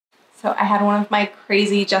So I had one of my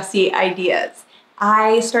crazy Jessy ideas.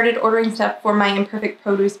 I started ordering stuff for my Imperfect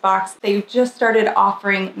Produce box. They just started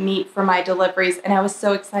offering meat for my deliveries and I was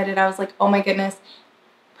so excited. I was like, oh my goodness,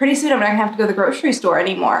 pretty soon I'm not gonna have to go to the grocery store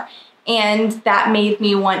anymore. And that made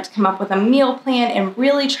me want to come up with a meal plan and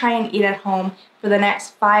really try and eat at home for the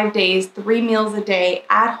next 5 days, 3 meals a day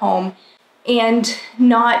at home, and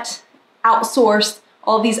not outsource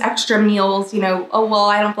all these extra meals, you know, oh, well,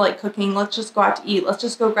 I don't feel like cooking, let's just go out to eat, let's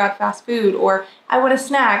just go grab fast food, or I want a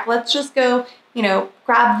snack, let's just go, you know,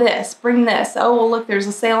 grab this, bring this, oh, well, look, there's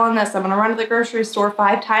a sale on this, I'm gonna run to the grocery store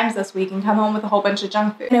 5 times this week and come home with a whole bunch of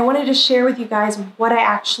junk food. And I wanted to share with you guys what I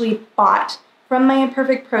actually bought from my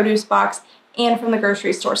Imperfect Produce box and from the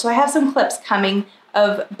grocery store. So I have some clips coming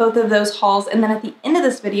of both of those hauls, and then at the end of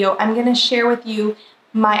this video, I'm gonna share with you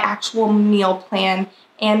my actual meal plan.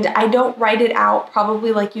 And I don't write it out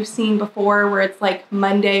probably like you've seen before where it's like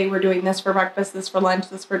Monday we're doing this for breakfast, this for lunch,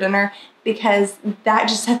 this for dinner, because that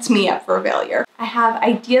just sets me up for failure. I have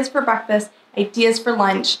ideas for breakfast, ideas for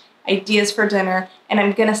lunch, ideas for dinner, and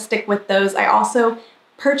I'm gonna stick with those. I also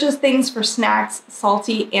purchase things for snacks,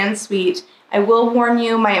 salty and sweet. I will warn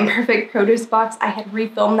you, my Imperfect Produce box, I had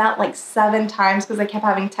refilmed that like 7 times because I kept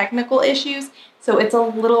having technical issues. So it's a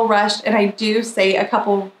little rushed and I do say a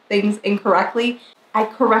couple things incorrectly. I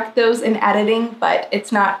correct those in editing, but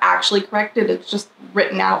it's not actually corrected, it's just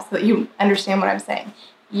written out so that you understand what I'm saying.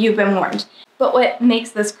 You've been warned. But what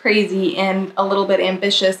makes this crazy and a little bit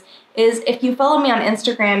ambitious is if you follow me on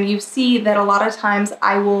Instagram, you see that a lot of times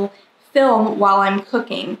I will film while I'm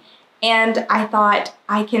cooking. And I thought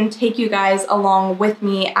I can take you guys along with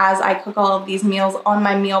me as I cook all of these meals on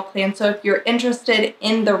my meal plan. So if you're interested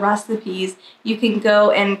in the recipes, you can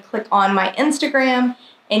go and click on my Instagram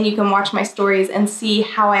and you can watch my stories and see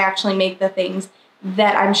how I actually make the things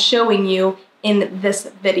that I'm showing you in this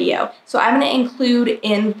video. So I'm gonna include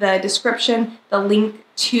in the description the link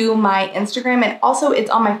to my Instagram, and also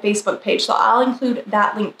it's on my Facebook page. So I'll include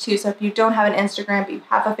that link too. So if you don't have an Instagram, but you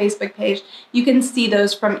have a Facebook page, you can see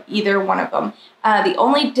those from either one of them. The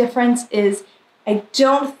only difference is I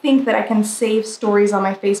don't think that I can save stories on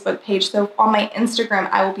my Facebook page. So on my Instagram,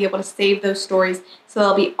 I will be able to save those stories so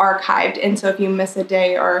they'll be archived. And so if you miss a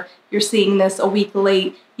day or you're seeing this a week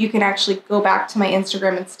late, you can actually go back to my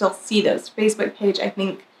Instagram and still see those. Facebook page, I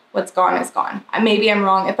think what's gone is gone. Maybe I'm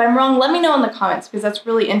wrong. If I'm wrong, let me know in the comments because that's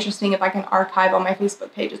really interesting if I can archive on my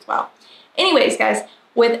Facebook page as well. Anyways, guys,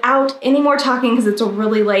 without any more talking because it's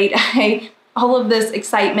really late, all of this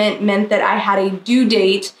excitement meant that I had a due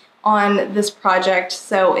date on this project,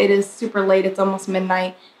 so it is super late, it's almost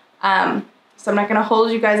midnight, so I'm not gonna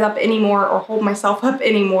hold you guys up anymore or hold myself up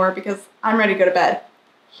anymore because I'm ready to go to bed.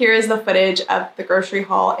 Here is the footage of the grocery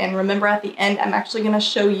haul, and remember at the end I'm actually gonna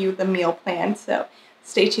show you the meal plan, so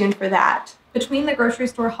stay tuned for that. Between the grocery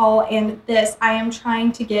store haul and this, I am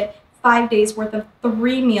trying to get 5 days worth of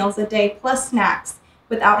 3 meals a day plus snacks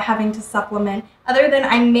without having to supplement. Other than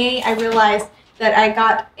I realized that I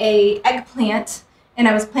got a eggplant and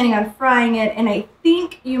I was planning on frying it, and I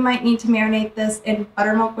think you might need to marinate this in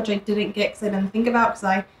buttermilk, which I didn't get because I didn't think about because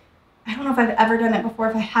I don't know if I've ever done it before.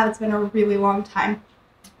 If I have, it's been a really long time.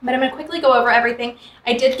 But I'm gonna quickly go over everything.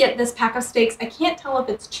 I did get this pack of steaks. I can't tell if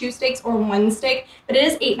it's 2 steaks or 1 steak, but it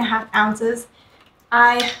is 8.5 ounces.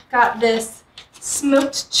 I got this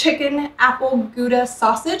smoked chicken apple Gouda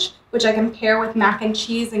sausage, which I can pair with mac and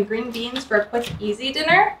cheese and green beans for a quick, easy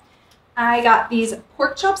dinner. I got these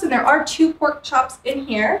pork chops, and there are 2 pork chops in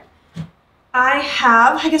here.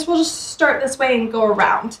 I guess we'll just start this way and go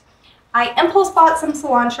around. I impulse bought some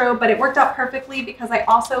cilantro, but it worked out perfectly because I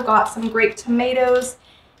also got some grape tomatoes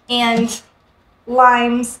and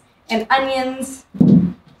limes and onions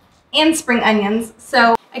and spring onions.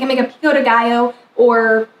 So I can make a pico de gallo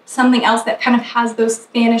or something else that kind of has those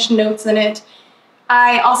Spanish notes in it.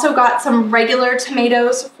 I also got some regular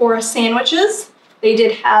tomatoes for sandwiches. They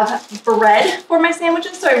did have bread for my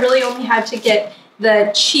sandwiches, so I really only had to get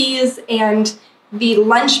the cheese and the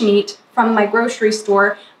lunch meat from my grocery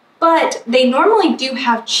store, but they normally do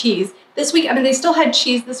have cheese. This week, they still had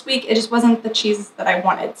cheese this week, it just wasn't the cheese that I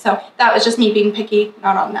wanted, so that was just me being picky,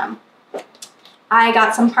 not on them. I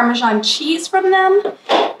got some Parmesan cheese from them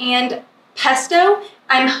and pesto.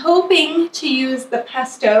 I'm hoping to use the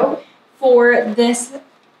pesto for this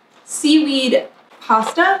seaweed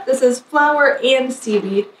pasta. This is flour and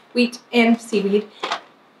seaweed, wheat and seaweed.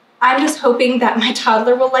 I'm just hoping that my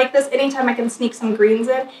toddler will like this anytime I can sneak some greens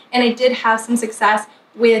in, and I did have some success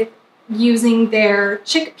with using their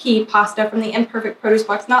chickpea pasta from the Imperfect Produce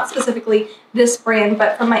box, not specifically this brand,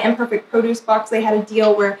 but from my Imperfect Produce box they had a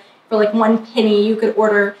deal where for like 1 penny you could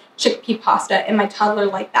order chickpea pasta, and my toddler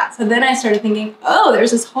liked that. So then I started thinking, oh,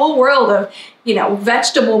 there's this whole world of, you know,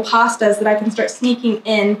 vegetable pastas that I can start sneaking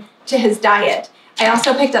in to his diet. I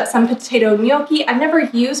also picked up some potato gnocchi. I've never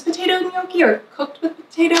used potato gnocchi or cooked with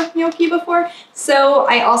potato gnocchi before, so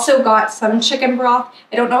I also got some chicken broth.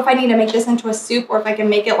 I don't know if I need to make this into a soup or if I can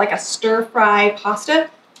make it like a stir-fry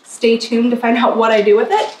pasta. Stay tuned to find out what I do with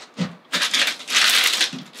it.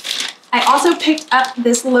 I also picked up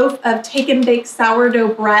this loaf of take and bake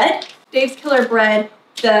sourdough bread. Dave's Killer Bread,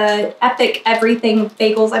 the Epic Everything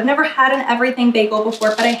Bagels. I've never had an Everything Bagel before,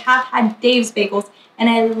 but I have had Dave's Bagels, and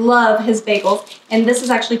I love his bagels. And this is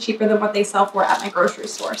actually cheaper than what they sell for at my grocery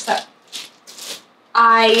store. So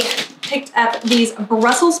I picked up these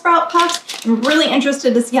Brussels sprout puffs. I'm really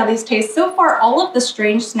interested to see how these taste. So far, all of the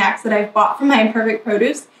strange snacks that I've bought from my Imperfect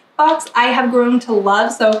Produce box, I have grown to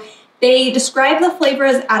love. So they describe the flavor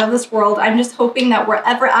as out of this world. I'm just hoping that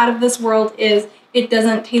wherever out of this world is, it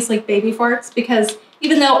doesn't taste like baby farts, because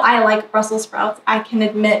even though I like Brussels sprouts, I can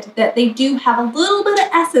admit that they do have a little bit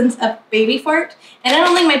of essence of baby fart, and I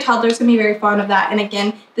don't think my toddler's gonna be very fond of that. And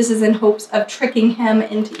again, this is in hopes of tricking him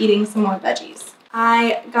into eating some more veggies.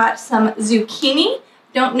 I got some zucchini.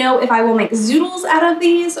 Don't know if I will make zoodles out of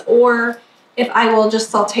these or if I will just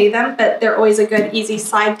saute them, but they're always a good, easy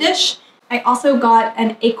side dish. I also got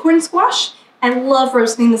an acorn squash. I love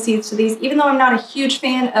roasting the seeds to these. Even though I'm not a huge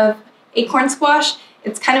fan of acorn squash,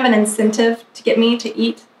 it's kind of an incentive to get me to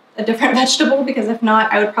eat a different vegetable, because if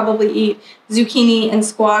not, I would probably eat zucchini and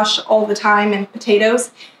squash all the time and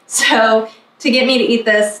potatoes. So to get me to eat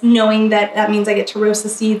this, knowing that that means I get to roast the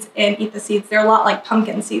seeds and eat the seeds, they're a lot like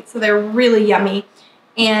pumpkin seeds, so they're really yummy.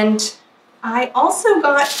 And I also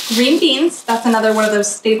got green beans. That's another one of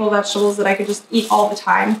those staple vegetables that I could just eat all the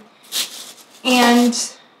time. And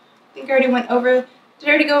I think I already went over, did I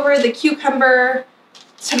already go over the cucumber,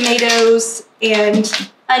 tomatoes,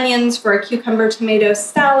 and onions for a cucumber tomato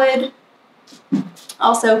salad.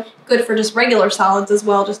 Also good for just regular salads as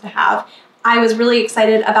well, just to have. I was really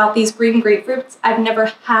excited about these green grapefruits. I've never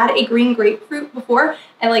had a green grapefruit before.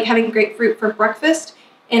 I like having grapefruit for breakfast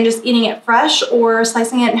and just eating it fresh, or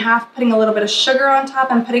slicing it in half, putting a little bit of sugar on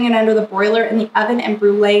top and putting it under the broiler in the oven and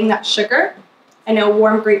bruleeing that sugar. I know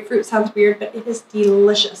warm grapefruit sounds weird, but it is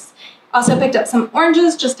delicious. Also picked up some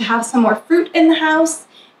oranges just to have some more fruit in the house.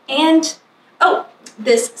 And, oh,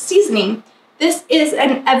 this seasoning. This is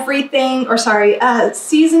an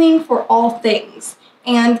seasoning for all things.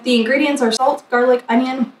 And the ingredients are salt, garlic,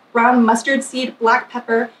 onion, brown mustard seed, black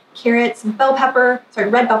pepper, carrots, red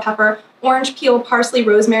bell pepper, orange peel, parsley,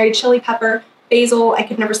 rosemary, chili pepper, basil, I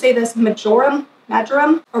could never say this, marjoram,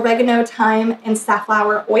 oregano, thyme, and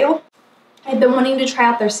safflower oil. I've been wanting to try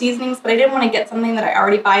out their seasonings, but I didn't want to get something that I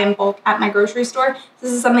already buy in bulk at my grocery store.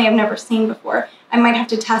 This is something I've never seen before. I might have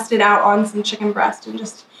to test it out on some chicken breast and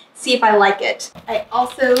just see if I like it. I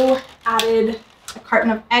also added a carton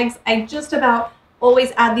of eggs. I just about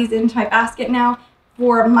always add these into my basket now.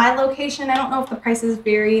 For my location, I don't know if the prices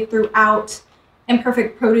vary throughout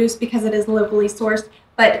Imperfect Produce because it is locally sourced,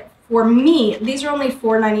 but for me, these are only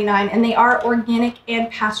 $4.99, and they are organic and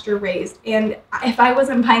pasture raised. And if I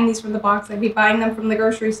wasn't buying these from the box, I'd be buying them from the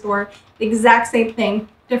grocery store. The exact same thing,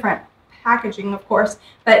 different packaging, of course,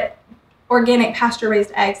 but organic pasture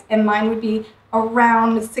raised eggs, and mine would be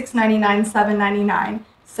around $6.99, $7.99.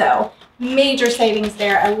 So major savings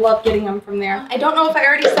there. I love getting them from there. I don't know if I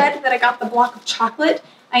already said that I got the block of chocolate.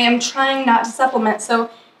 I am trying not to supplement, so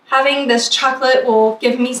having this chocolate will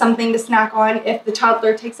give me something to snack on if the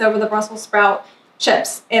toddler takes over the Brussels sprout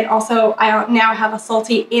chips. And also, I now have a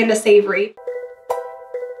salty and a savory.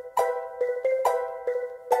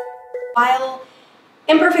 While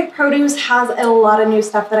Imperfect Produce has a lot of new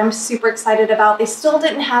stuff that I'm super excited about, they still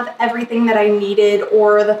didn't have everything that I needed,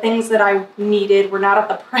 or the things that I needed were not at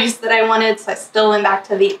the price that I wanted, so I still went back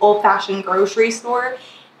to the old-fashioned grocery store.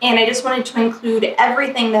 And I just wanted to include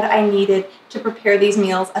everything that I needed to prepare these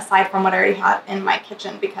meals aside from what I already had in my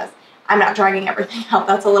kitchen, because I'm not dragging everything out.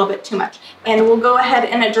 That's a little bit too much. And we'll go ahead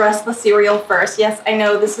and address the cereal first. Yes, I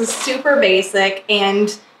know this is super basic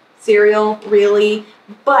and cereal, really,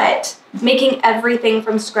 but making everything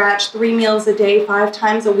from scratch 3 meals a day, 5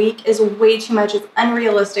 times a week is way too much. It's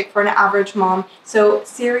unrealistic for an average mom. So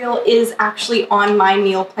cereal is actually on my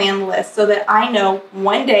meal plan list so that I know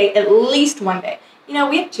one day, at least one day, you know,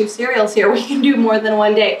 we have 2 cereals here. We can do more than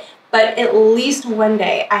one day. But at least one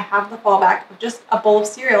day, I have the fallback of just a bowl of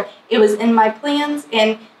cereal. It was in my plans,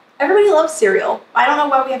 and everybody loves cereal. I don't know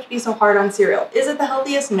why we have to be so hard on cereal. Is it the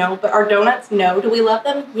healthiest? No. But are donuts? No. Do we love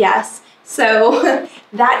them? Yes. So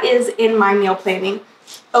that is in my meal planning.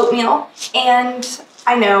 Oatmeal. And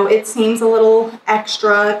I know it seems a little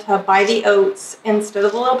extra to buy the oats instead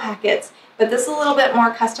of the little packets, but this is a little bit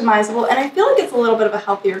more customizable, and I feel like it's a little bit of a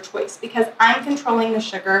healthier choice because I'm controlling the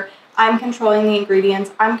sugar, I'm controlling the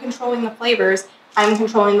ingredients, I'm controlling the flavors, I'm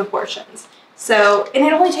controlling the portions. So, and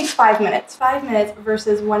it only takes 5 minutes. 5 minutes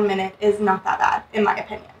versus 1 minute is not that bad, in my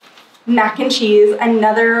opinion. Mac and cheese,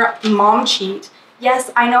 another mom cheat.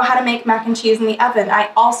 Yes, I know how to make mac and cheese in the oven.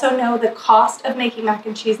 I also know the cost of making mac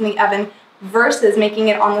and cheese in the oven versus making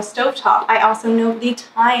it on the stovetop. I also know the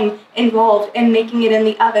time involved in making it in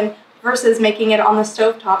the oven versus making it on the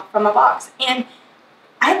stovetop from a box. And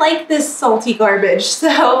I like this salty garbage.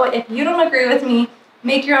 So if you don't agree with me,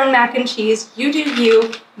 make your own mac and cheese, you do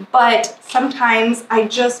you, but sometimes I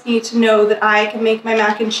just need to know that I can make my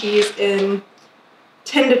mac and cheese in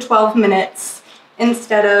 10 to 12 minutes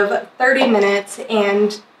instead of 30 minutes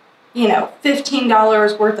and, you know,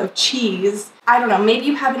 $15 worth of cheese. I don't know, maybe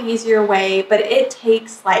you have an easier way, but it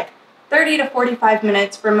takes like 30 to 45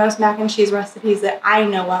 minutes for most mac and cheese recipes that I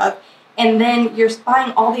know of. And then you're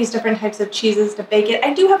buying all these different types of cheeses to bake it.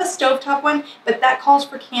 I do have a stovetop one, but that calls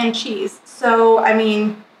for canned cheese. So, I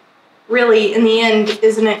mean, really, in the end,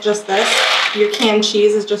 isn't it just this? Your canned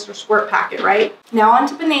cheese is just a squirt packet, right? Now on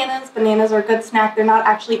to bananas. Bananas are a good snack. They're not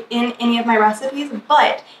actually in any of my recipes,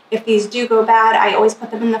 but if these do go bad, I always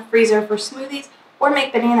put them in the freezer for smoothies or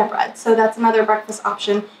make banana bread. So that's another breakfast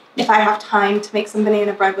option if I have time to make some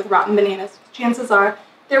banana bread with rotten bananas. Chances are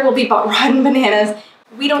there will be rotten bananas.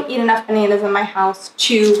 We don't eat enough bananas in my house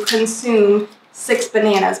to consume 6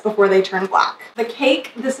 bananas before they turn black. The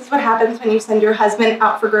cake, this is what happens when you send your husband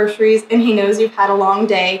out for groceries and he knows you've had a long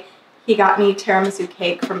day. He got me tiramisu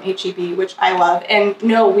cake from H-E-B, which I love. And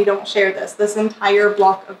no, we don't share this. This entire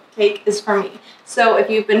block of cake is for me. So if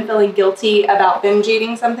you've been feeling guilty about binge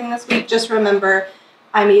eating something this week, just remember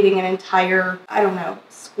I'm eating an entire, I don't know,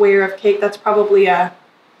 square of cake. That's probably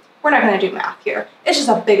we're not gonna do math here. It's just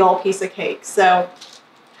a big old piece of cake. So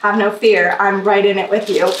have no fear, I'm right in it with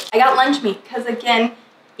you. I got lunch meat because again,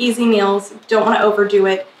 easy meals, don't want to overdo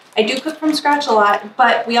it. I do cook from scratch a lot,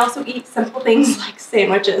 but we also eat simple things like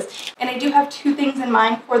sandwiches. And I do have 2 things in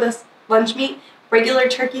mind for this lunch meat, regular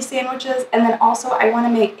turkey sandwiches, and then also I want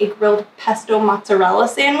to make a grilled pesto mozzarella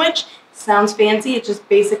sandwich. Sounds fancy, it's just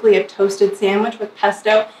basically a toasted sandwich with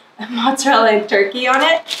pesto, mozzarella, and turkey on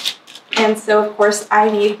it. And so of course I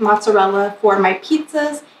need mozzarella for my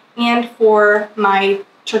pizzas and for my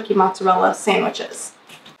turkey mozzarella sandwiches.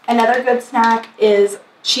 Another good snack is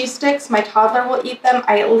cheese sticks. My toddler will eat them.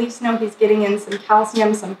 I at least know he's getting in some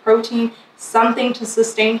calcium, some protein, something to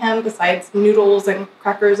sustain him besides noodles and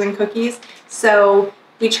crackers and cookies. So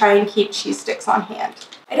we try and keep cheese sticks on hand.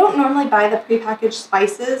 I don't normally buy the prepackaged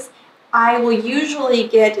spices. I will usually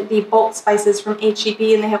get the bulk spices from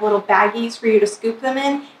H-E-B and they have little baggies for you to scoop them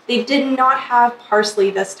in. They did not have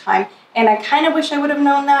parsley this time. And I kind of wish I would have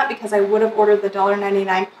known that because I would have ordered the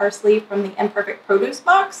 $1.99 parsley from the Imperfect Produce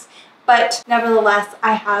box. But nevertheless,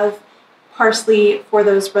 I have parsley for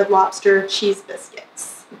those Red Lobster cheese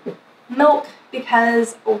biscuits. Milk,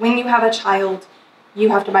 because when you have a child, you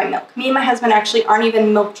have to buy milk. Me and my husband actually aren't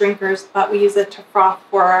even milk drinkers, but we use it to froth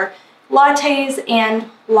for our lattes and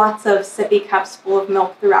lots of sippy cups full of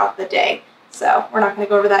milk throughout the day. So we're not going to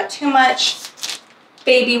go over that too much.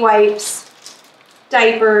 Baby wipes,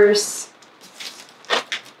 diapers,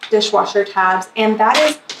 dishwasher tabs, and that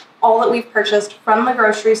is all that we've purchased from the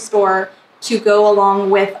grocery store to go along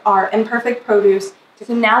with our Imperfect Produce.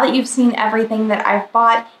 So now that you've seen everything that I've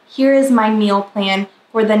bought, here is my meal plan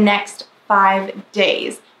for the next 5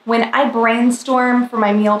 days. When I brainstorm for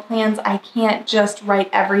my meal plans, I can't just write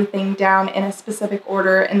everything down in a specific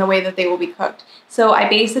order in the way that they will be cooked. So I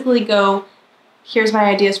basically go, here's my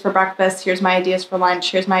ideas for breakfast, here's my ideas for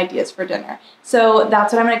lunch, here's my ideas for dinner. So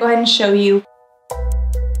that's what I'm gonna go ahead and show you.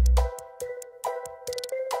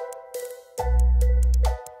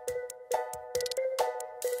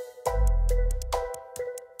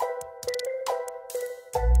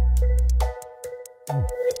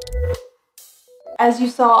 As you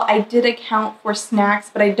saw, I did account for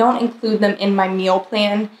snacks, but I don't include them in my meal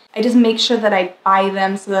plan. I just make sure that I buy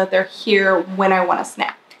them so that they're here when I want a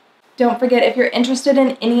snack. Don't forget, if you're interested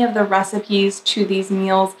in any of the recipes to these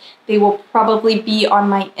meals, they will probably be on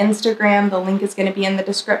my Instagram. The link is going to be in the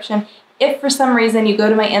description. If for some reason you go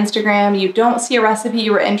to my Instagram, you don't see a recipe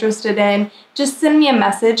you were interested in, just send me a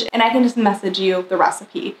message and I can just message you the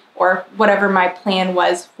recipe or whatever my plan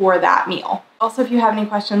was for that meal. Also, if you have any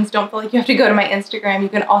questions, don't feel like you have to go to my Instagram. You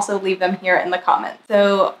can also leave them here in the comments.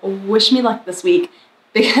 So wish me luck this week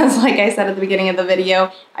because like I said at the beginning of the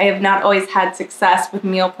video, I have not always had success with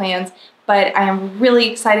meal plans, but but I am really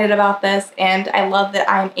excited about this, and I love that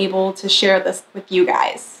I'm able to share this with you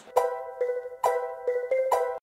guys.